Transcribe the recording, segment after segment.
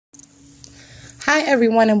Hi,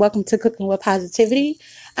 everyone, and welcome to Cooking with Positivity.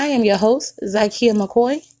 I am your host, Zykia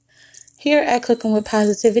McCoy. Here at Cooking with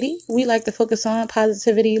Positivity, we like to focus on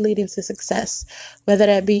positivity leading to success, whether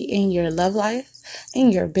that be in your love life,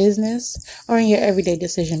 in your business, or in your everyday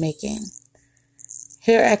decision making.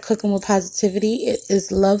 Here at Cooking with Positivity, it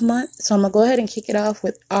is Love Month, so I'm going to go ahead and kick it off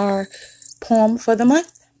with our poem for the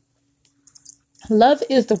month. Love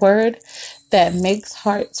is the word that makes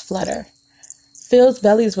hearts flutter, fills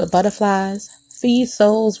bellies with butterflies, feeds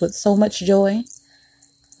souls with so much joy.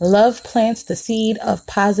 Love plants the seed of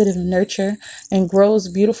positive nurture and grows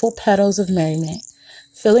beautiful petals of merriment,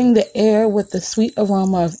 filling the air with the sweet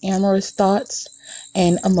aroma of amorous thoughts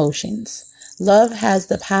and emotions. Love has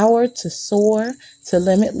the power to soar to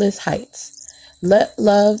limitless heights. Let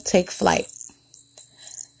love take flight.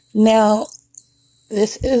 Now,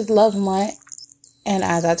 this is Love Month, and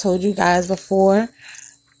as I told you guys before,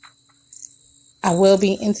 I will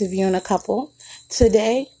be interviewing a couple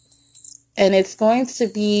today, and it's going to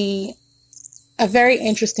be a very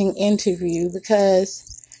interesting interview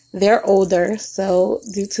because they're older. So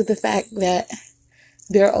due to the fact that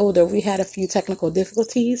they're older, we had a few technical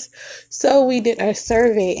difficulties. So we did our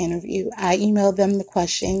survey interview. I emailed them the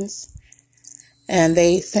questions and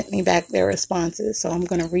they sent me back their responses. So I'm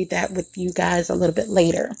going to read that with you guys a little bit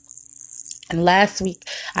later. And last week,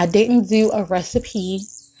 I didn't do a recipe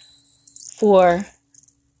for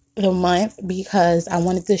the month because I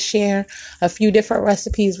wanted to share a few different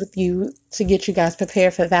recipes with you to get you guys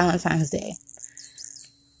prepared for Valentine's Day.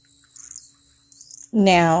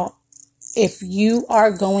 Now, if you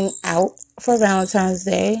are going out for Valentine's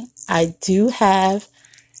Day, I do have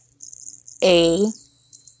a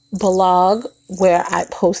blog where I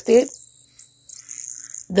posted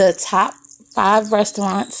the top 5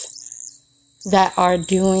 restaurants that are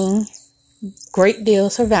doing great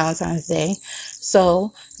deals for Valentine's Day.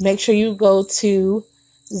 So make sure you go to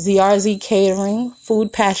ZRZ Catering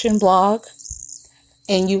Food Passion blog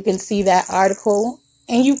and you can see that article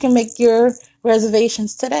and you can make your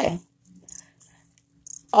reservations today.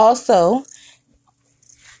 Also,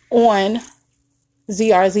 on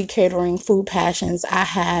ZRZ Catering Food Passions, I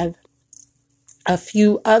have a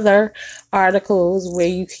few other articles where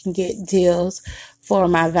you can get deals for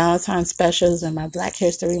my Valentine's specials and my Black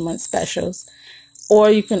History Month specials. Or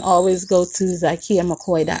you can always go to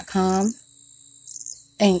ZykiaMcCoy.com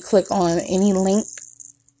and click on any link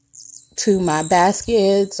to my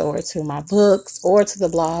baskets or to my books or to the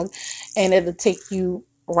blog, and it'll take you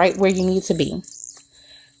right where you need to be.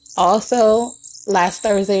 Also, last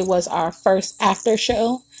Thursday was our first after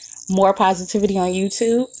show, More Positivity on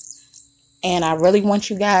YouTube. And I really want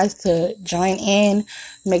you guys to join in.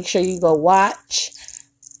 Make sure you go watch.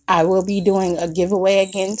 I will be doing a giveaway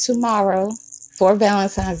again tomorrow for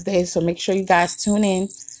Valentine's Day. So make sure you guys tune in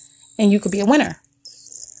and you could be a winner.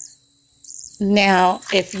 Now,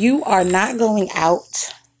 if you are not going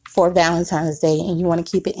out for Valentine's Day and you want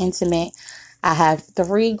to keep it intimate, I have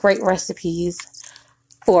 3 great recipes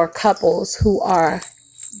for couples who are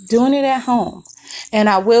doing it at home. And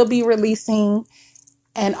I will be releasing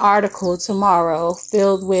an article tomorrow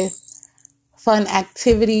filled with fun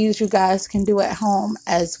activities you guys can do at home,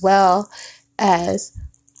 as well as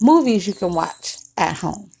movies you can watch at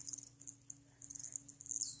home.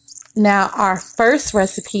 Now, our first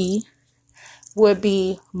recipe would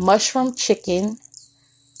be mushroom skillet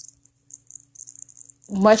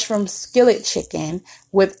chicken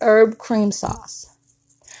with herb cream sauce.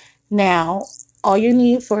 Now, all you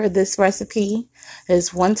need for this recipe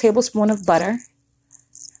is 1 tablespoon of butter,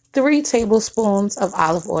 3 tablespoons of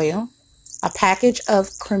olive oil, a package of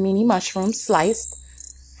cremini mushrooms sliced,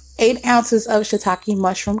 8 ounces of shiitake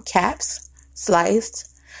mushroom caps sliced,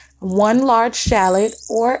 1 large shallot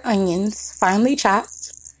or onions finely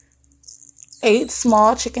chopped, 8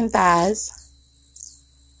 small chicken thighs,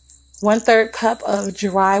 1/3 cup of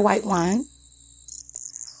dry white wine,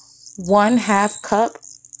 1/2 cup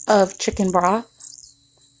of chicken broth,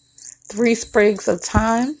 3 sprigs of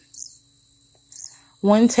thyme,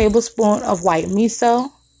 1 tablespoon of white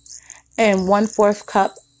miso, and 1/4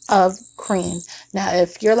 cup of cream. Now,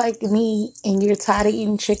 if you're like me and you're tired of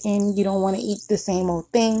eating chicken, you don't want to eat the same old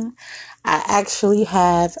thing, I actually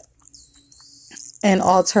have an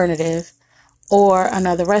alternative or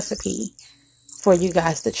another recipe for you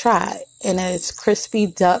guys to try, and it's crispy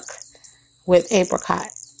duck with apricot.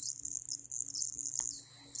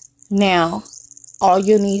 Now, all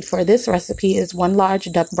you need for this recipe is 1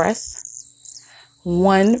 large duck breast,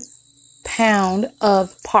 1 pound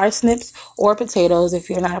of parsnips or potatoes. If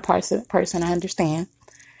you're not a parsnip person, I understand.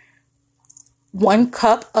 1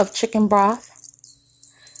 cup of chicken broth,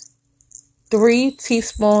 3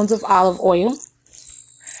 teaspoons of olive oil,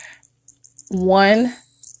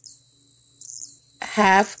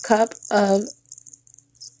 1/2 cup of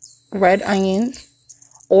red onions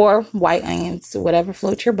or white onions, whatever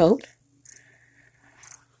floats your boat.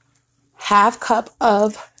 1/2 cup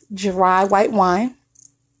of dry white wine.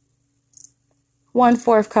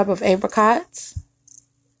 1/4 cup of apricots.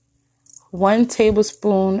 1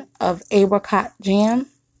 tablespoon of apricot jam.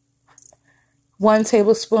 1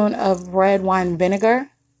 tablespoon of red wine vinegar,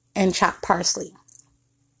 and chopped parsley.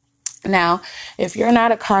 Now, if you're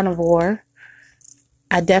not a carnivore,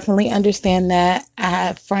 I definitely understand that. I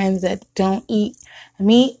have friends that don't eat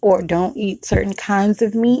meat or don't eat certain kinds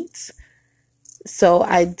of meats. So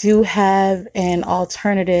I do have an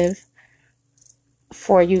alternative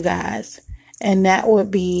for you guys, and that would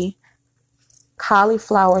be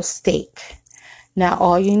cauliflower steak. Now,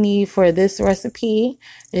 all you need for this recipe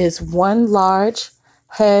is 1 large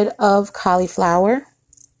head of cauliflower,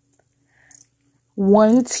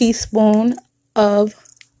 1 teaspoon of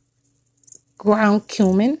ground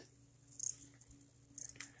cumin,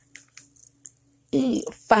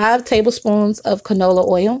 5 tablespoons of canola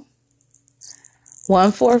oil,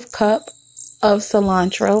 1/4 cup of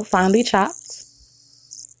cilantro finely chopped,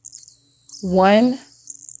 1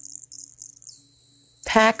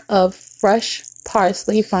 pack of fresh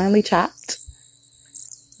parsley finely chopped,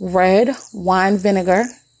 red wine vinegar,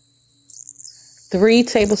 3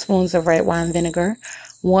 tablespoons of red wine vinegar,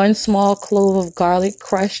 1 small clove of garlic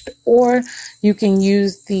crushed, or you can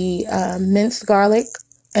use the minced garlic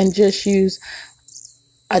and just use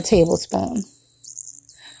a tablespoon,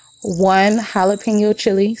 1 jalapeno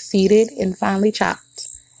chili seeded and finely chopped.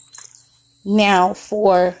 Now,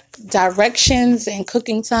 for directions and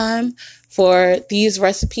cooking time for these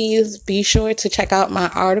recipes, be sure to check out my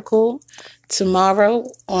article tomorrow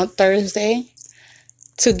on Thursday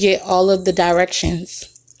to get all of the directions.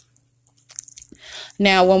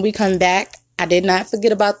 Now, when we come back, I did not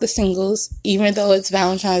forget about the singles, even though it's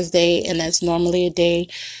Valentine's Day and that's normally a day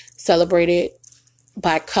celebrated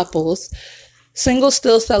by couples. Singles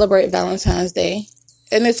still celebrate Valentine's Day,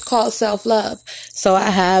 and it's called self-love. So I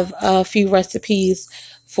have a few recipes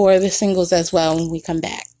for the singles as well when we come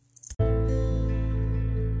back.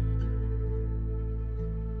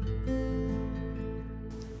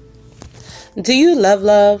 Do you love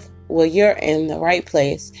love? Well, you're in the right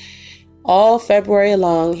place. All February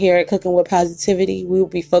long here at Cooking with Positivity, we will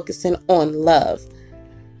be focusing on love.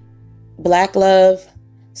 Black love,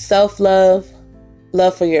 self-love,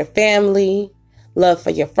 love for your family, love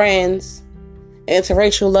for your friends,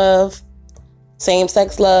 interracial love,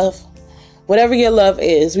 same-sex love. Whatever your love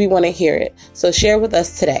is, we want to hear it. So share with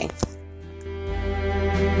us today.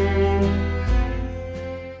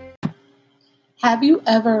 Have you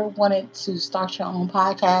ever wanted to start your own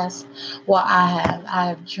podcast? Well, I have. I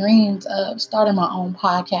have dreamed of starting my own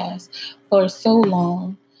podcast for so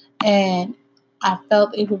long, and I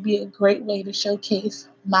felt it would be a great way to showcase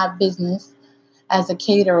my business as a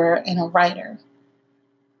caterer and a writer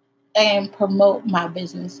and promote my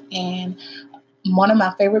business. And one of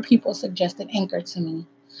my favorite people suggested Anchor to me,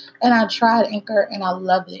 and I tried Anchor and I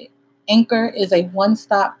loved it. Anchor is a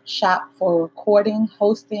one-stop shop for recording,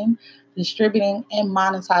 hosting, distributing, and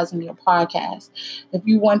monetizing your podcast. If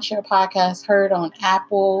you want your podcast heard on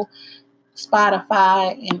Apple,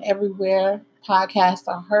 Spotify, and everywhere podcasts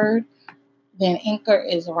are heard, then Anchor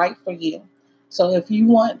is right for you. So if you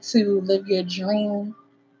want to live your dream,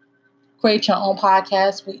 create your own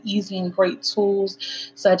podcast with easy and great tools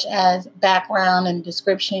such as background and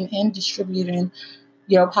description and distributing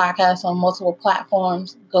your podcast on multiple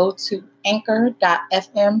platforms, go to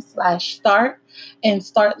anchor.fm/start and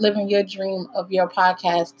start living your dream of your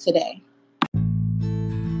podcast today.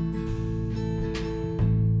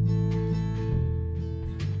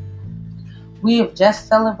 We have just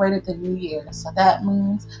celebrated the new year, so that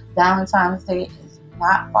means Valentine's Day is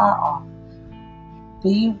not far off.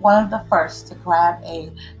 Be one of the first to grab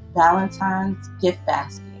a Valentine's gift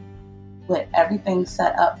basket with everything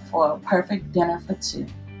set up for a perfect dinner for 2.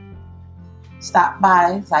 Stop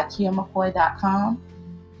by ZakiaMcCoy.com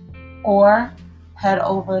or head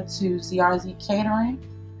over to CRZ Catering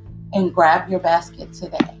and grab your basket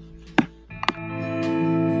today.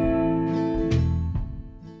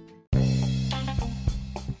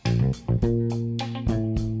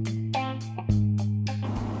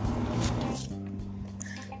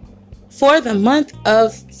 For the month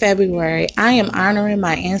of February, I am honoring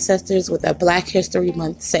my ancestors with a Black History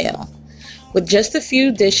Month sale with just a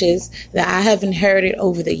few dishes that I have inherited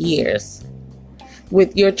over the years,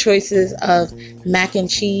 with your choices of mac and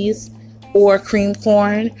cheese or cream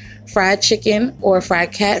corn, fried chicken or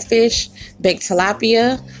fried catfish, baked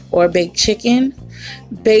tilapia or baked chicken,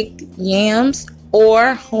 baked yams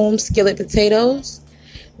or home skillet potatoes,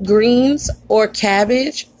 greens or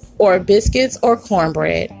cabbage, or biscuits or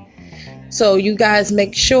cornbread. So you guys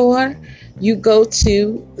make sure you go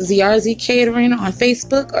to ZRZ Catering on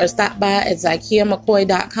Facebook or stop by at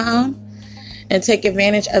ZakiaMcCoy.com and take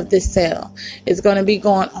advantage of this sale. It's going to be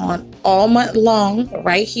going on all month long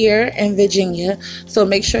right here in Virginia. So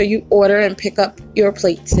make sure you order and pick up your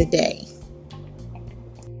plate today.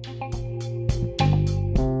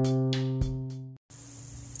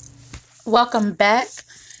 Welcome back.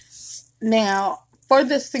 Now, for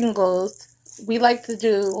the singles, we like to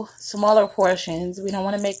do smaller portions. We don't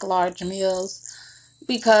want to make large meals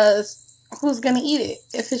because who's going to eat it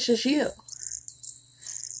if it's just you?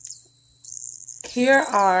 Here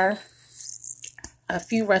are a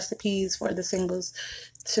few recipes for the singles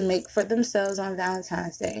to make for themselves on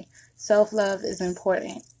Valentine's Day. Self-love is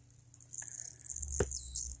important.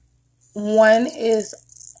 One is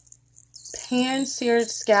pan-seared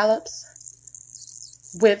scallops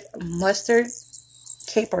with mustard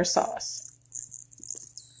caper sauce.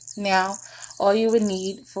 Now, all you would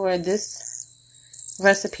need for this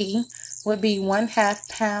recipe would be 1/2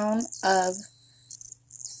 pound of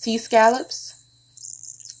sea scallops,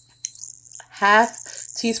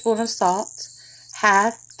 1/2 teaspoon of salt,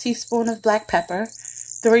 1/2 teaspoon of black pepper,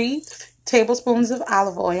 3 tablespoons of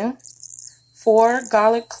olive oil, 4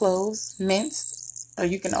 garlic cloves minced, or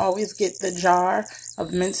you can always get the jar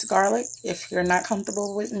of minced garlic if you're not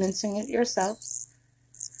comfortable with mincing it yourself,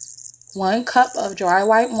 1 cup of dry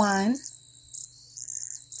white wine,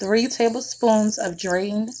 3 tablespoons of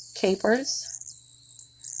drained capers,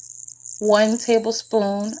 1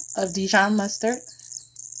 tablespoon of Dijon mustard,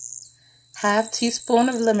 1/2 teaspoon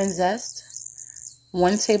of lemon zest,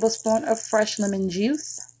 1 tablespoon of fresh lemon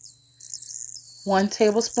juice, 1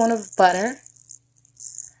 tablespoon of butter,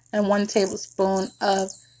 and 1 tablespoon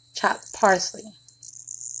of chopped parsley.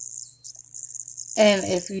 And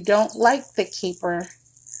if you don't like the caper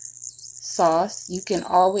sauce, you can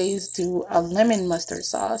always do a lemon mustard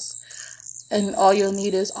sauce. And all you'll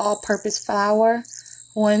need is all-purpose flour,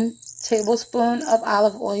 1 tablespoon of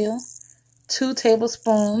olive oil, 2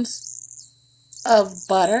 tablespoons of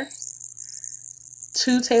butter,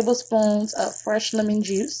 2 tablespoons of fresh lemon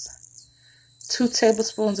juice, 2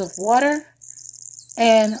 tablespoons of water,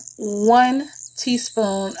 and 1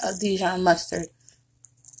 teaspoon of Dijon mustard.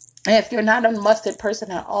 And if you're not a mustard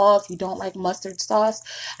person at all, if you don't like mustard sauce,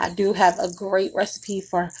 I do have a great recipe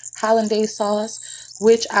for hollandaise sauce,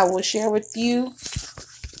 which I will share with you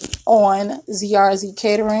on ZRZ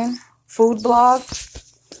Catering food blog.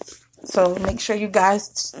 So make sure you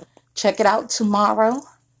guys check it out tomorrow.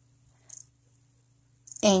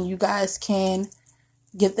 And you guys can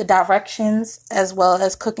get the directions as well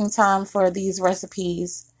as cooking time for these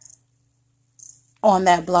recipes on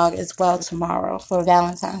that blog as well tomorrow for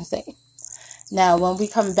Valentine's Day. Now, when we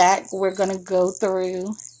come back, we're going to go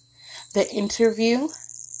through the interview.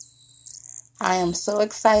 I am so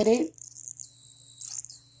excited.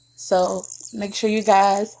 So make sure you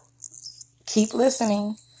guys keep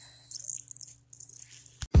listening.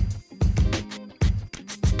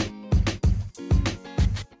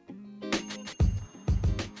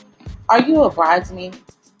 Are you a bridesmaid?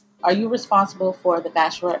 Are you responsible for the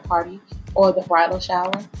bachelorette party or the bridal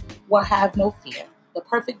shower? Well, have no fear. The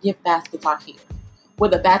perfect gift baskets are here.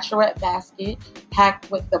 With a bachelorette basket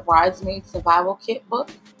packed with the bridesmaid survival kit book,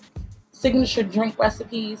 signature drink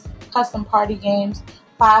recipes, custom party games,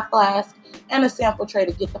 5 flasks, and a sample tray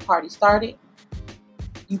to get the party started,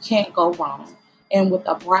 you can't go wrong. And with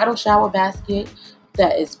a bridal shower basket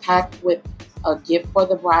that is packed with a gift for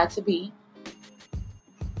the bride-to-be,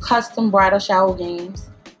 custom bridal shower games,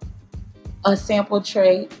 a sample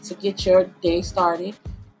tray to get your day started,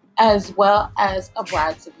 as well as a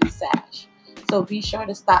bride-to-be sash. So be sure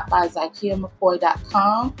to stop by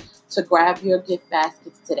ZakiaMcCoy.com to grab your gift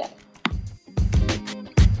baskets today.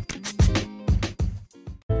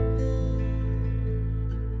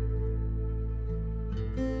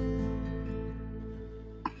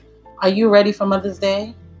 Are you ready for Mother's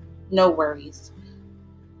Day? No worries.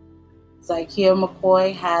 Zakia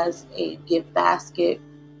McCoy has a gift basket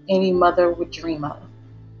any mother would dream of.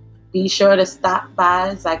 Be sure to stop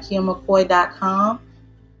by ZakiaMcCoy.com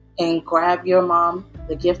and grab your mom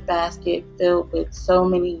the gift basket filled with so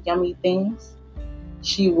many yummy things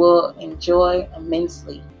she will enjoy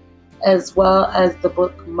immensely, as well as the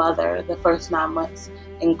book Mother, the first 9 months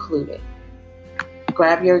included.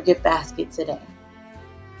 Grab your gift basket today.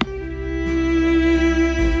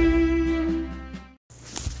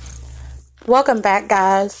 Welcome back,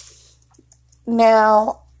 guys.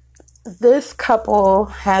 Now, This couple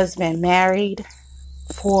has been married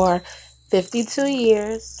for 52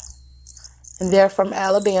 years, and they're from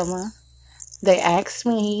Alabama. They asked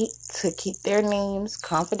me to keep their names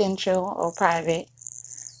confidential or private,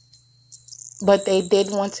 but they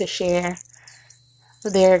did want to share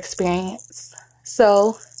their experience.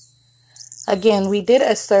 So, again, we did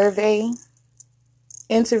a survey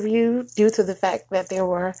interview due to the fact that there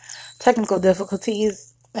were technical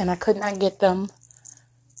difficulties and I could not get them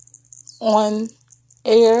on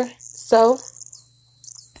air. So,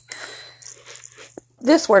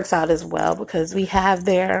 this works out as well because we have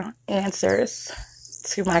their answers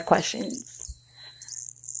to my questions.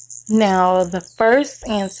 Now, the first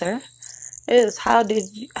answer is how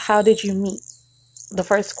did you meet? The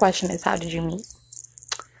first question is how did you meet?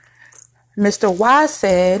 Mr. Y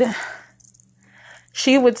said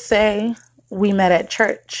she would say we met at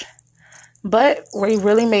church, but we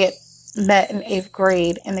really met in 8th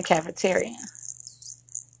grade in the cafeteria.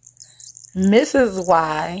 Mrs.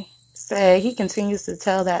 Y said he continues to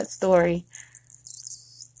tell that story,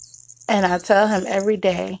 and I tell him every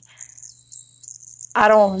day, I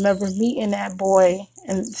don't remember meeting that boy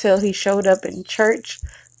until he showed up in church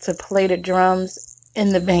to play the drums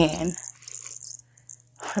in the band.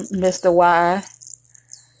 Mr. Y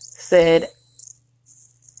said,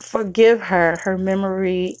 forgive her, her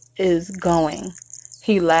memory is going.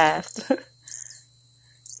 He laughed.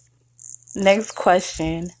 Next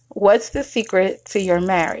question, what's the secret to your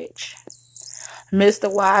marriage?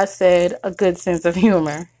 Mr. Y said, a good sense of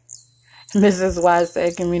humor. Mrs. Y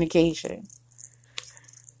said, communication.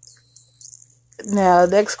 Now,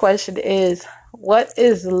 next question is, what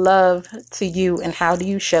is love to you and how do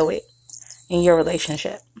you show it in your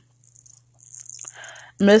relationship?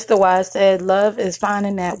 Mr. Y said, love is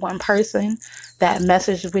finding that one person that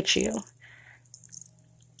messes with you.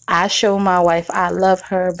 I show my wife I love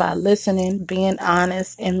her by listening, being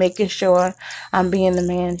honest, and making sure I'm being the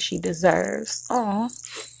man she deserves. I'm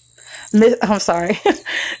sorry.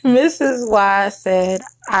 Mrs. Y said,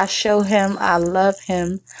 I show him I love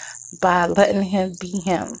him by letting him be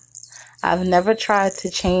him. I've never tried to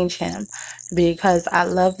change him because I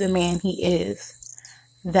love the man he is.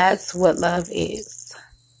 That's what love is.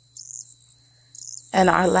 And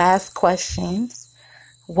our last question,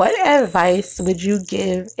 what advice would you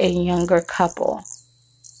give a younger couple?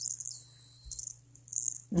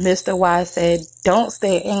 Mr. Y said, don't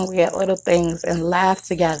stay angry at little things and laugh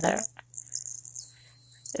together.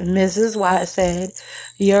 Mrs. Y said,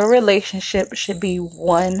 your relationship should be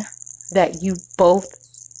one that you both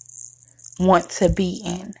want to be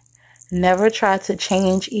in. Never try to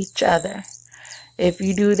change each other. If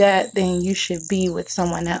you do that, then you should be with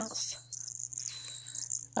someone else.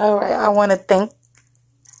 All right, I want to thank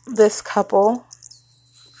this couple.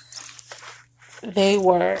 They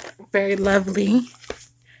were very lovely.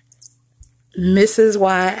 Mrs.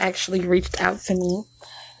 Y actually reached out to me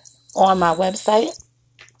on my website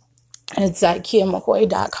at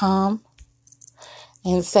ZakiaMcCoy.com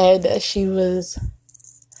and said that she was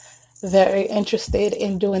very interested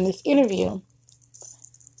in doing this interview.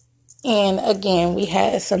 And again, we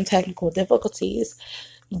had some technical difficulties,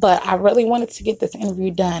 but I really wanted to get this interview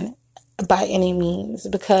done by any means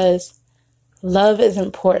because love is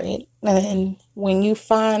important. And when you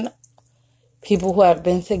find people who have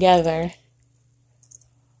been together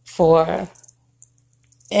for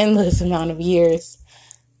endless amount of years,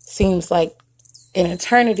 seems like an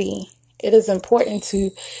eternity, it is important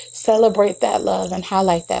to celebrate that love and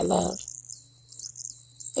highlight that love.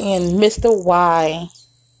 And Mr. Y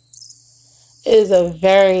is a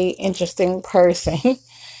very interesting person.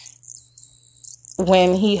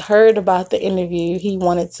 When he heard about the interview, he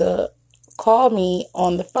wanted to call me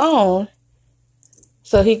on the phone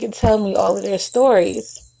so he could tell me all of their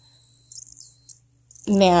stories.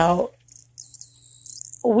 Now,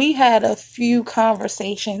 we had a few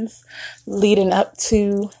conversations leading up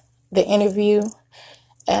to the interview,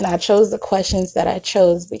 and I chose the questions that I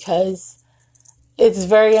chose because it's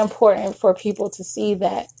very important for people to see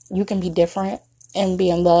that you can be different and be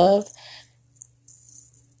in love.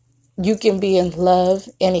 You can be in love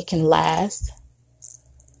and it can last.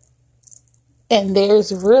 And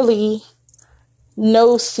there's really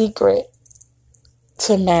no secret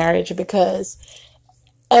to marriage because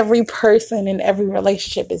every person in every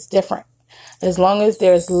relationship is different. As long as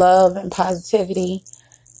there's love and positivity,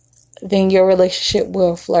 then your relationship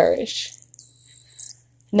will flourish.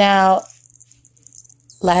 Now,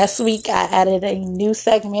 last week I added a new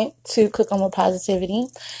segment to Cooking with Positivity,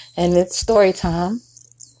 and it's story time.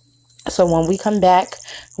 So when we come back,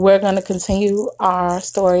 we're going to continue our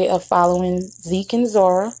story of following Zeke and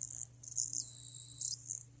Zora.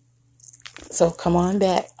 So come on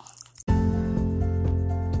back.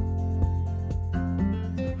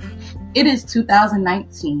 It is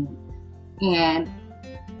 2019, and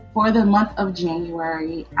for the month of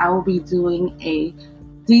January, I will be doing a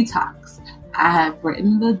detox. I have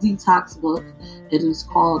written the detox book. It is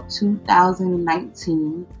called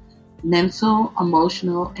 2019 Mental,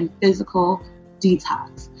 Emotional, and Physical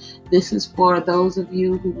Detox. This is for those of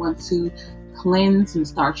you who want to cleanse and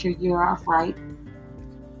start your year off right.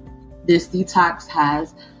 This detox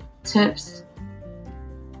has tips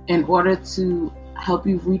in order to help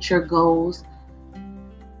you reach your goals,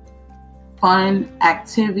 fun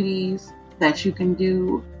activities that you can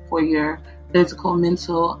do for your physical,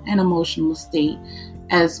 mental, and emotional state,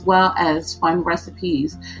 as well as fun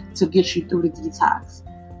recipes to get you through the detox.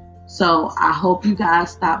 So I hope you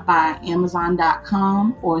guys stop by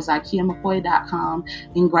Amazon.com or ZakiaMcCoy.com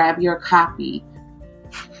and grab your copy.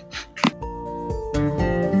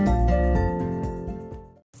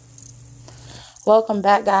 Welcome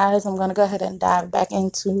back, guys. I'm going to go ahead and dive back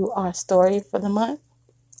into our story for the month.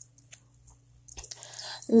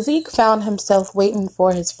 Zeke found himself waiting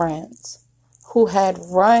for his friends, who had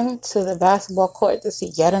run to the basketball court to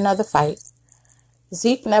see yet another fight.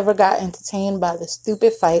 Zeke never got entertained by the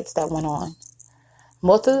stupid fights that went on.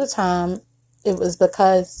 Most of the time, it was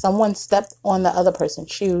because someone stepped on the other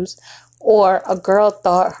person's shoes, or a girl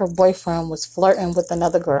thought her boyfriend was flirting with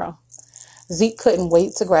another girl. Zeke couldn't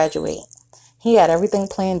wait to graduate. He had everything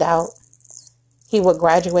planned out. He would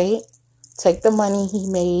graduate, take the money he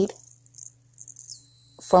made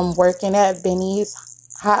from working at Benny's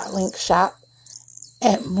Hot Link shop,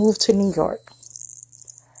 and move to New York.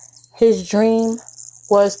 His dream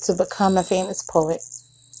was to become a famous poet.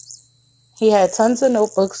 He had tons of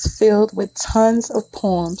notebooks filled with tons of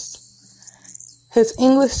poems. His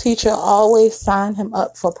English teacher always signed him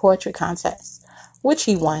up for poetry contests, which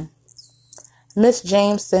he won. Miss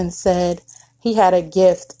Jameson said he had a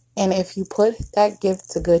gift, and if you put that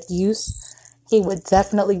gift to good use, he would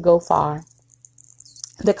definitely go far.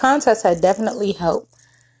 The contest had definitely helped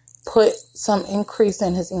put some increase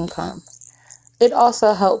in his income. It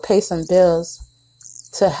also helped pay some bills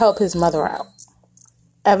to help his mother out.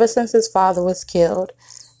 Ever since his father was killed,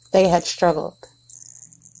 they had struggled.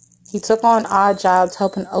 He took on odd jobs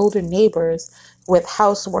helping older neighbors with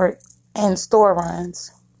housework and store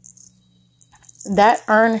runs. That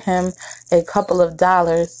earned him a couple of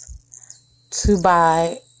dollars to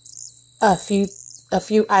buy a few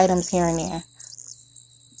items here and there.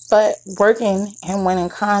 But working and winning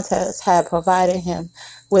contests had provided him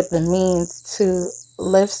with the means to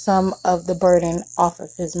lift some of the burden off of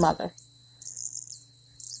his mother.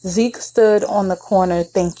 Zeke stood on the corner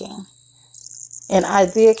thinking. An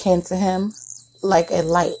idea came to him like a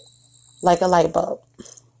light bulb.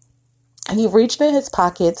 He reached in his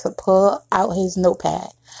pocket to pull out his notepad.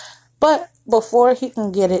 But before he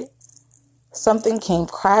can get it, something came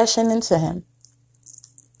crashing into him.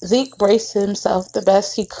 Zeke braced himself the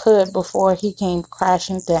best he could before he came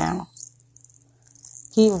crashing down.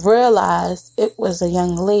 He realized it was a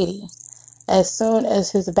young lady as soon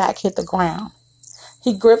as his back hit the ground.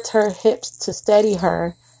 He gripped her hips to steady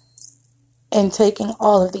her and taking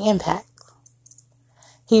all of the impact.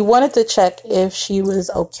 He wanted to check if she was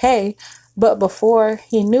okay, but before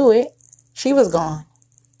he knew it, she was gone.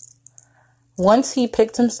 Once he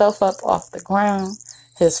picked himself up off the ground,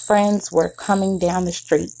 his friends were coming down the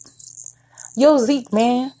street. "Yo, Zeke,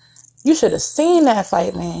 man, you should have seen that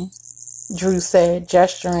fight, man," Drew said,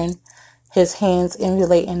 gesturing his hands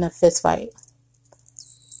emulating the fist fight.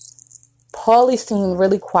 Paulie seemed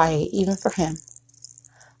really quiet, even for him.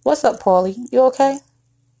 "What's up, Paulie? You okay?"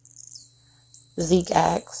 Zeke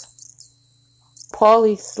asked.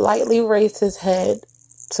 Paulie slightly raised his head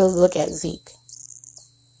to look at Zeke.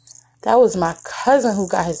 "That was my cousin who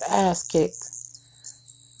got his ass kicked."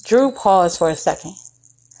 Drew paused for a second.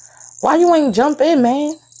 "Why you ain't jump in,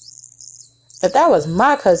 man? If that was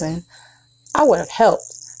my cousin, I would have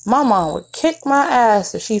helped. My mom would kick my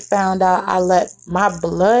ass if she found out I let my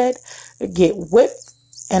blood get whipped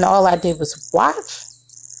and all I did was watch."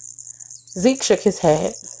 Zeke shook his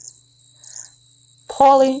head.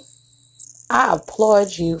 "Paulie, I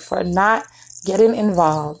applaud you for not getting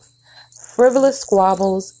involved. Frivolous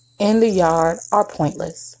squabbles in the yard are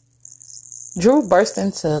pointless." Drew burst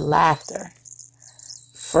into laughter.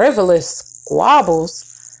 "Frivolous squabbles?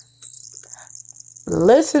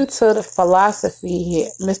 Listen to the philosophy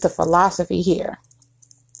here, Mr. Philosophy here.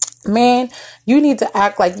 Man, you need to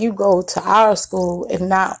act like you go to our school and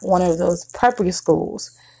not one of those preppy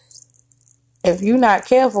schools. If you're not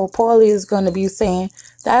careful, Paulie is going to be saying,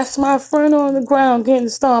 'That's my friend on the ground getting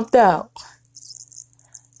stomped out.'"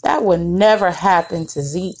 That would never happen to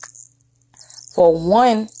Zeke. For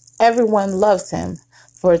one, everyone loves him.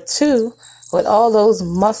 For two, with all those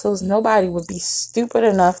muscles, nobody would be stupid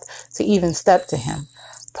enough to even step to him,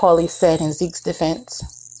 Paulie said in Zeke's defense.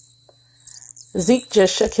 Zeke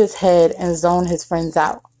just shook his head and zoned his friends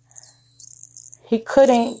out. He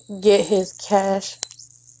couldn't get his crash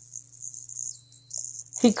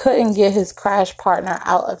partner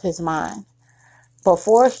out of his mind.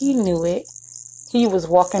 Before he knew it, he was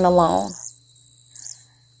walking alone.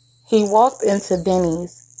 He walked into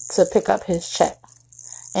Benny's to pick up his check.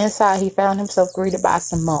 Inside, he found himself greeted by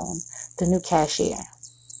Simone, the new cashier.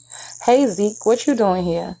 "Hey, Zeke, what you doing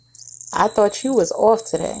here? I thought you was off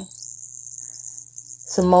today,"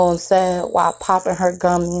 Simone said while popping her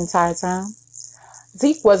gum the entire time.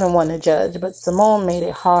 Zeke wasn't one to judge, but Simone made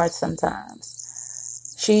it hard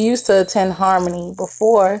sometimes. She used to attend Harmony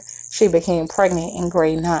before she became pregnant in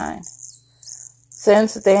grade 9.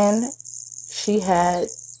 Since then, she had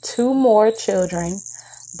 2 more children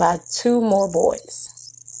by 2 more boys.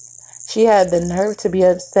 She had the nerve to be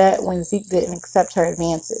upset when Zeke didn't accept her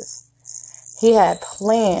advances. He had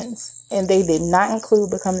plans, and they did not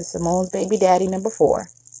include becoming Simone's baby daddy number 4.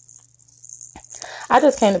 "I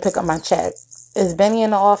just came to pick up my check. Is Benny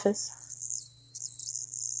in the office?"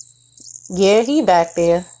 "Yeah, he back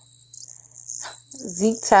there."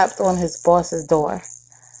 Zeke tapped on his boss's door.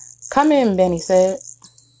 "Come in," Benny said.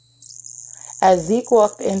 As Zeke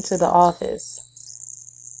walked into the office,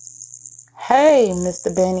 "Hey,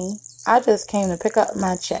 Mr. Benny, I just came to pick up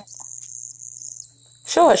my check."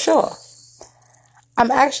 Sure.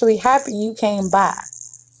 "I'm actually happy you came by.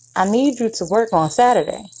 I need you to work on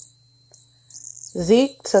Saturday."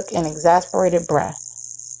 Zeke took an exasperated breath.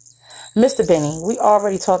 "Mr. Benny, we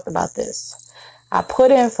already talked about this. I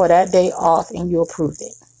put in for that day off and you approved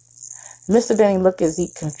it." Mr. Benny looked at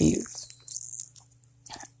Zeke confused.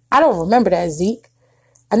 "I don't remember that, Zeke.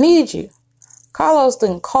 I need you. Carlos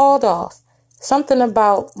then called off. Something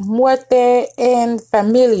about muerte en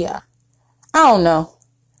familia. I don't know.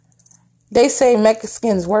 They say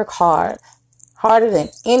Mexicans work hard. Harder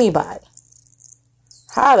than anybody.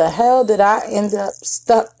 How the hell did I end up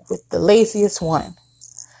stuck with the laziest one?"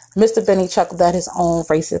 Mr. Benny chuckled at his own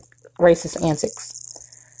racist antics.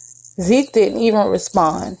 Zeke didn't even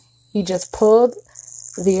respond. He just pulled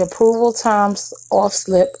the approval times off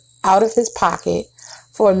slip out of his pocket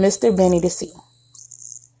for Mr. Benny to see.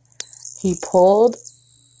 He pulled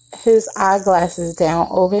his eyeglasses down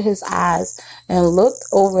over his eyes and looked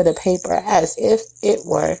over the paper as if it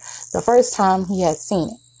were the first time he had seen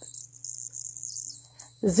it.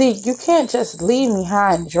 "Zeke, you can't just leave me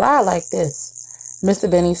high and dry like this," Mr.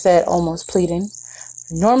 Benny said, almost pleading.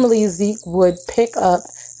 Normally, Zeke would pick up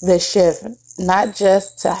the shift, not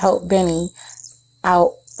just to help Benny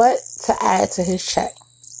out, but to add to his check.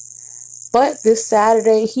 But this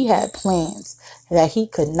Saturday, he had plans that he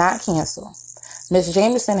could not cancel. Miss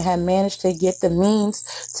Jameson had managed to get the means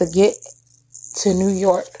to get to New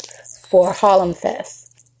York for Harlem Fest.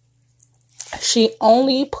 She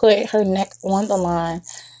only put her neck on the line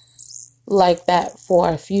like that for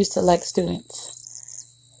a few select students.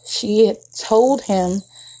 She had told him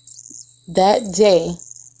that day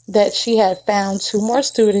that she had found 2 more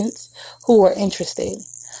students who were interested.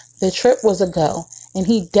 The trip was a go, and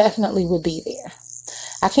he definitely would be there.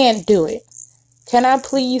 "I can't do it. Can I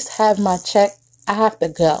please have my check? I have to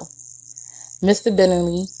go." Mr.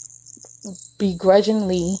 Bentley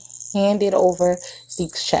begrudgingly handed over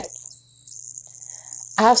Zeke's check.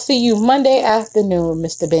 "I'll see you Monday afternoon,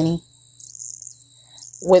 Mr. Benny."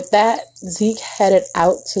 With that, Zeke headed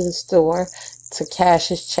out to the store to cash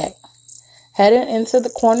his check. Heading into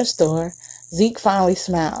the corner store, Zeke finally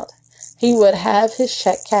smiled. He would have his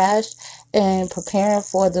check cashed and preparing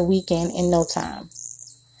for the weekend in no time.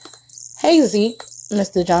 "Hey, Zeke,"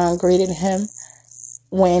 Mr. John greeted him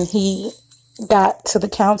when he got to the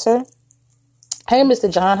counter. "Hey,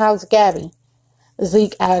 Mr. John, how's Gabby?"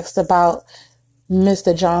 Zeke asked about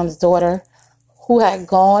Mr. John's daughter, who had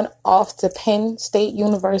gone off to Penn State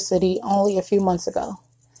University only a few months ago.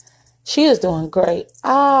 "She is doing great.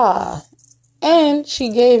 And she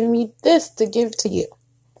gave me this to give to you."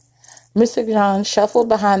 Mr. John shuffled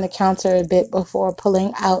behind the counter a bit before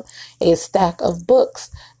pulling out a stack of books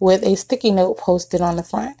with a sticky note posted on the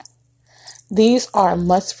front. "These are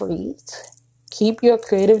must-reads. Keep your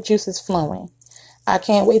creative juices flowing. I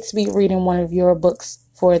can't wait to be reading one of your books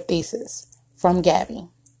for a thesis. From Gabby."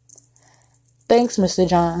 "Thanks, Mr.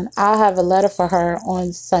 John. I'll have a letter for her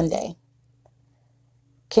on Sunday.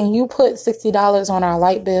 Can you put $60 on our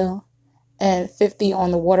light bill and $50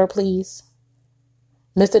 on the water, please?"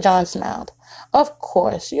 Mr. John smiled. "Of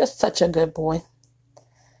course, you're such a good boy."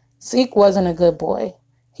 Zeke wasn't a good boy.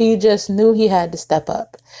 He just knew he had to step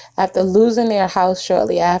up. After losing their house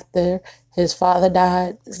shortly after his father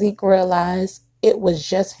died, Zeke realized it was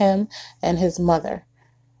just him and his mother,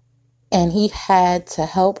 and he had to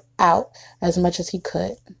help out as much as he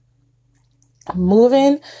could.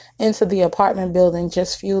 Moving into the apartment building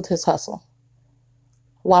just fueled his hustle.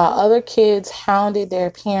 While other kids hounded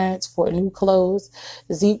their parents for new clothes,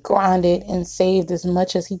 Zeke grinded and saved as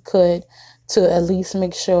much as he could to at least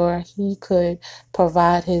make sure he could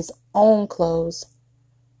provide his own clothes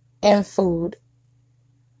and food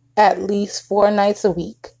at least 4 nights a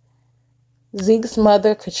week. Zeke's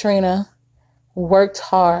mother, Katrina, worked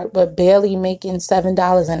hard, but barely making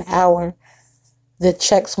 $7 an hour. The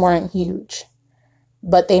checks weren't huge,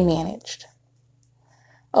 but they managed.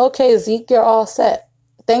 Okay, Zeke, you're all set.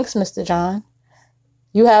 Thanks, Mr. John.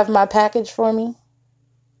 You have my package for me?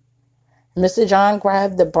 Mr. John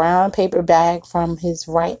grabbed the brown paper bag from his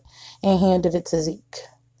right and handed it to Zeke.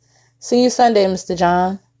 See you Sunday, Mr.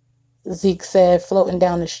 John, Zeke said, floating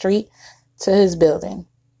down the street to his building.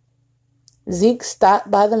 Zeke stopped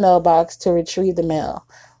by the mailbox to retrieve the mail.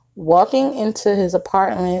 Walking into his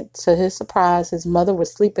apartment, to his surprise, his mother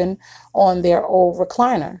was sleeping on their old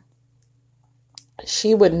recliner.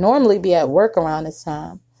 She would normally be at work around this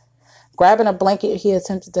time. Grabbing a blanket, he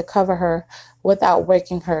attempted to cover her without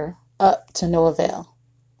waking her up to no avail.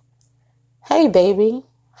 Hey, baby,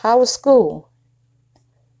 how was school?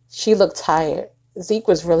 She looked tired. Zeke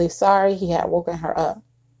was really sorry he had woken her up.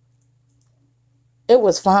 It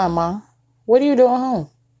was fine, Ma. What are you doing home?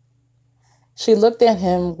 She looked at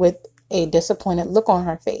him with a disappointed look on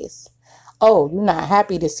her face. Oh, you not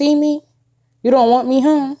happy to see me? You don't want me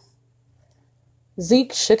home?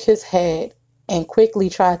 Zeke shook his head and quickly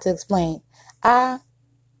tried to explain.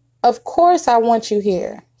 Of course I want you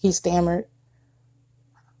here, he stammered.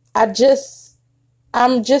 I'm just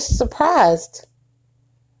surprised.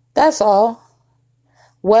 That's all.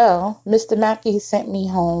 Well, Mr. Mackey sent me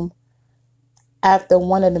home after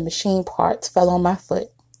one of the machine parts fell on my foot.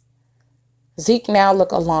 Zeke now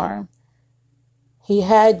looked alarmed. He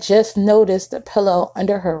had just noticed the pillow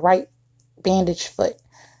under her right bandaged foot,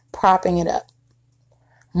 propping it up.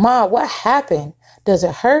 Ma, what happened? Does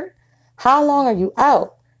it hurt? How long are you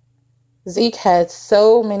out? Zeke had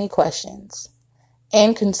so many questions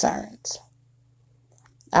and concerns.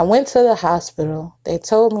 I went to the hospital. They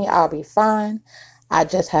told me I'll be fine. I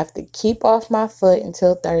just have to keep off my foot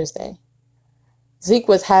until Thursday. Zeke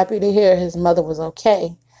was happy to hear his mother was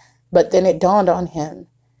okay, but then it dawned on him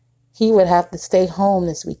he would have to stay home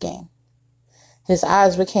this weekend. His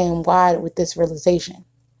eyes became wide with this realization.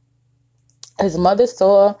 His mother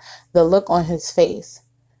saw the look on his face.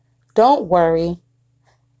 Don't worry.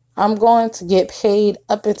 I'm going to get paid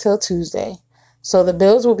up until Tuesday, so the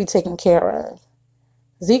bills will be taken care of.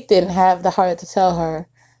 Zeke didn't have the heart to tell her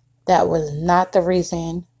that was not the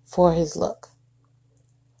reason for his look.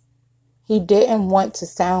 He didn't want to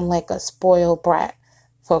sound like a spoiled brat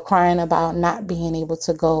for crying about not being able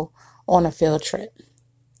to go on a field trip.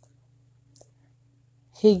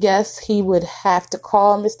 He guessed he would have to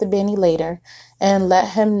call Mr. Benny later and let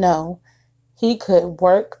him know he could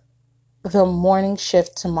work the morning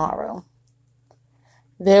shift tomorrow.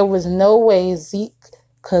 There was no way Zeke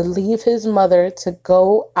could leave his mother to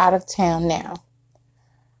go out of town now.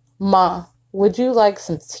 Ma, would you like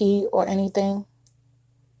some tea or anything?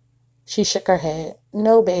 She shook her head.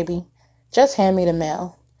 No, baby. Just hand me the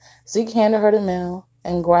mail. Zeke handed her the mail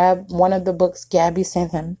and grabbed one of the books Gabby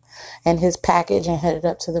sent him and his package and headed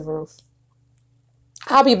up to the roof.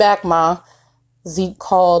 I'll be back, Ma, Zeke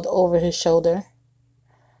called over his shoulder.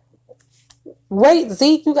 Wait,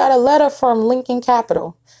 Zeke, you got a letter from Lincoln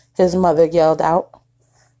Capital, his mother yelled out.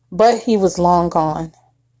 But he was long gone.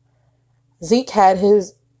 Zeke had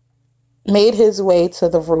made his way to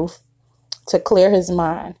the roof to clear his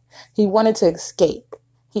mind. He wanted to escape.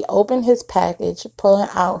 He opened his package, pulling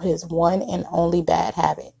out his one and only bad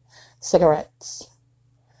habit, cigarettes.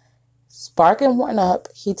 Sparking one up,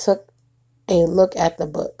 he took a look at the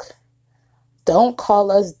book. Don't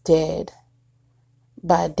Call Us Dead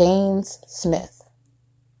by Danes Smith.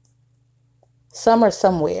 Summer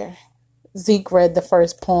Somewhere. Zeke read the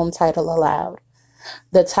first poem title aloud.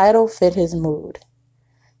 The title fit his mood.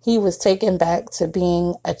 He was taken back to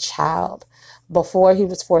being a child before he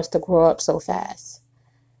was forced to grow up so fast.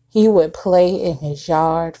 He would play in his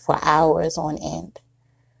yard for hours on end.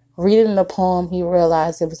 Reading the poem, he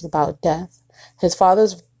realized it was about death. His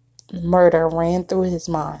father's murder ran through his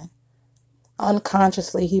mind.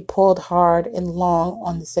 Unconsciously, he pulled hard and long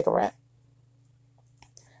on the cigarette.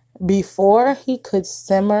 Before he could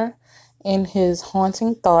simmer In his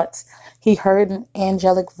haunting thoughts, he heard an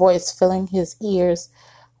angelic voice filling his ears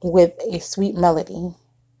with a sweet melody.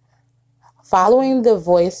 Following the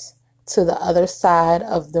voice to the other side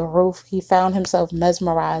of the roof, he found himself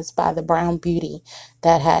mesmerized by the brown beauty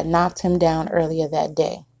that had knocked him down earlier that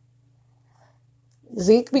day.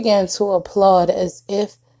 Zeke began to applaud as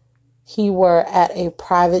if he were at a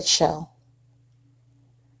private show.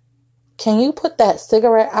 "Can you put that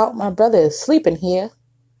cigarette out? My brother is sleeping here,"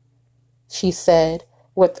 she said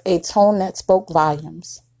with a tone that spoke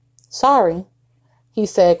volumes. "Sorry," he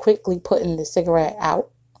said, quickly putting the cigarette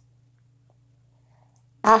out.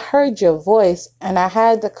 "I heard your voice and I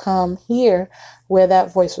had to come here where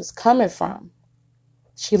that voice was coming from."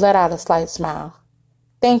 She let out a slight smile.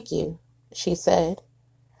 "Thank you," she said.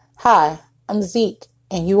 "Hi, I'm Zeke,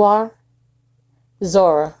 and you are?"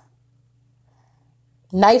 "Zora."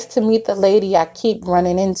 "Nice to meet the lady I keep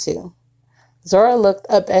running into." Zora looked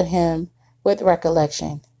up at him with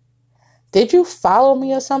recollection. "Did you follow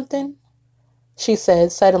me or something?" she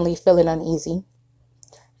said, suddenly feeling uneasy.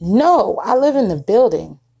 "No, I live in the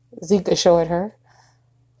building," Zeke assured her.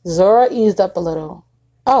 Zora eased up a little.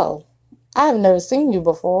 "Oh, I've never seen you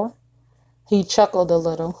before." He chuckled a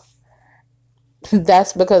little.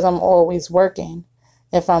 "That's because I'm always working.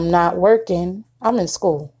 If I'm not working, I'm in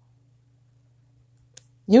school."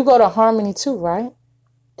 "You go to Harmony too, right?"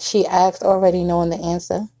 she asked, already knowing the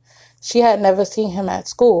answer. She had never seen him at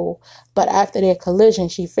school, but after their collision,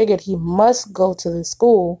 she figured he must go to the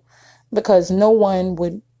school because no one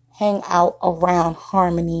would hang out around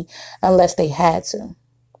Harmony unless they had to.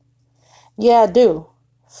 "Yeah, I do.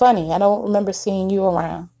 Funny, I don't remember seeing you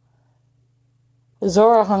around."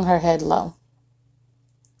 Zora hung her head low.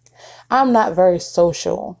 "I'm not very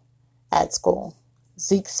social at school."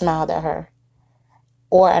 Zeke smiled at her.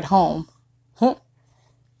 "Or at home."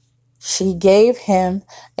 She gave him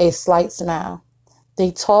a slight smile. They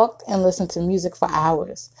talked and listened to music for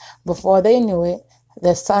hours. Before they knew it,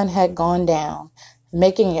 the sun had gone down,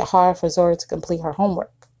 making it hard for Zora to complete her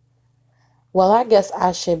homework. "Well, I guess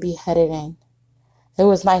I should be headed in. It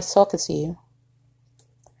was nice talking to you."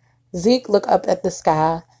 Zeke looked up at the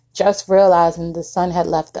sky, just realizing the sun had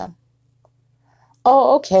left them.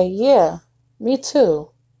 "Oh, okay, yeah, me too.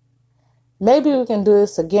 Maybe we can do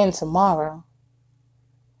this again tomorrow."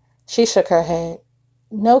 She shook her head.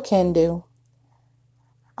 "No can do.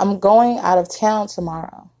 I'm going out of town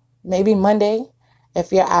tomorrow. Maybe Monday.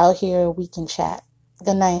 If you're out here, we can chat.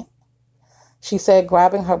 Good night," she said,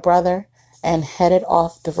 grabbing her brother and headed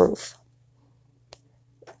off the roof.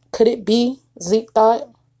 Could it be, Zeke thought?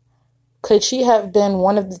 Could she have been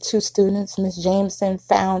one of the two students Miss Jameson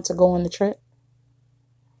found to go on the trip?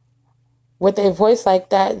 With a voice like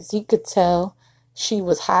that, Zeke could tell she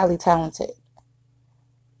was highly talented.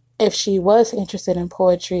 If she was interested in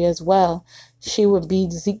poetry as well, she would be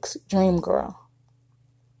Zeke's dream girl.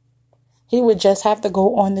 He would just have to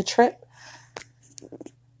go on the trip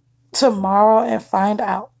tomorrow and find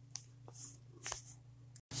out.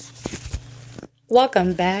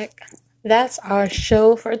 Welcome back. That's our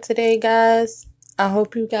show for today, guys. I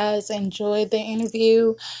hope you guys enjoyed the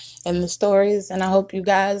interview and the stories, and I hope you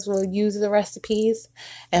guys will use the recipes,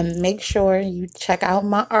 and make sure you check out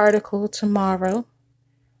my article tomorrow.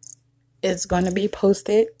 It's going to be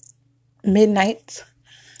posted midnight,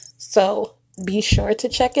 so be sure to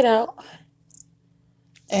check it out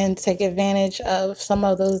and take advantage of some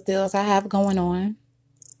of those deals I have going on.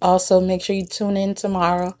 Also, make sure you tune in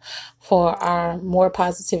tomorrow for our More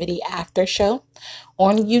Positivity After Show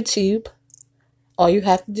on YouTube. All you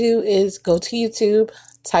have to do is go to YouTube,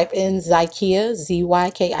 type in Zykia,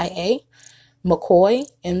 Zykia, McCoy,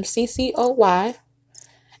 MCCOY,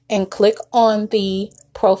 and click on the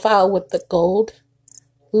profile with the gold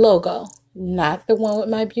logo. Not the one with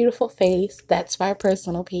my beautiful face. That's my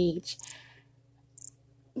personal page.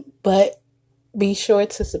 But be sure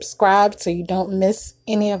to subscribe so you don't miss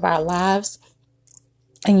any of our lives,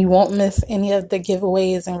 and you won't miss any of the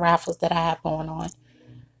giveaways and raffles that I have going on.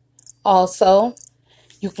 Also,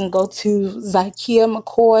 you can go to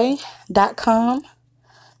ZykiaMcCoy.com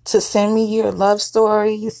to send me your love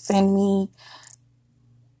story. Send me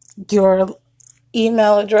your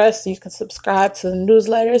email address so you can subscribe to the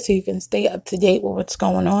newsletter so you can stay up to date with what's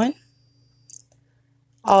going on.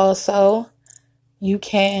 Also, you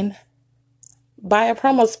can buy a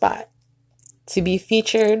promo spot to be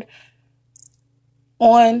featured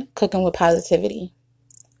on Cooking with Positivity.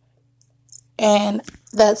 And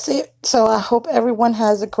that's it. So I hope everyone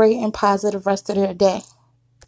has a great and positive rest of their day.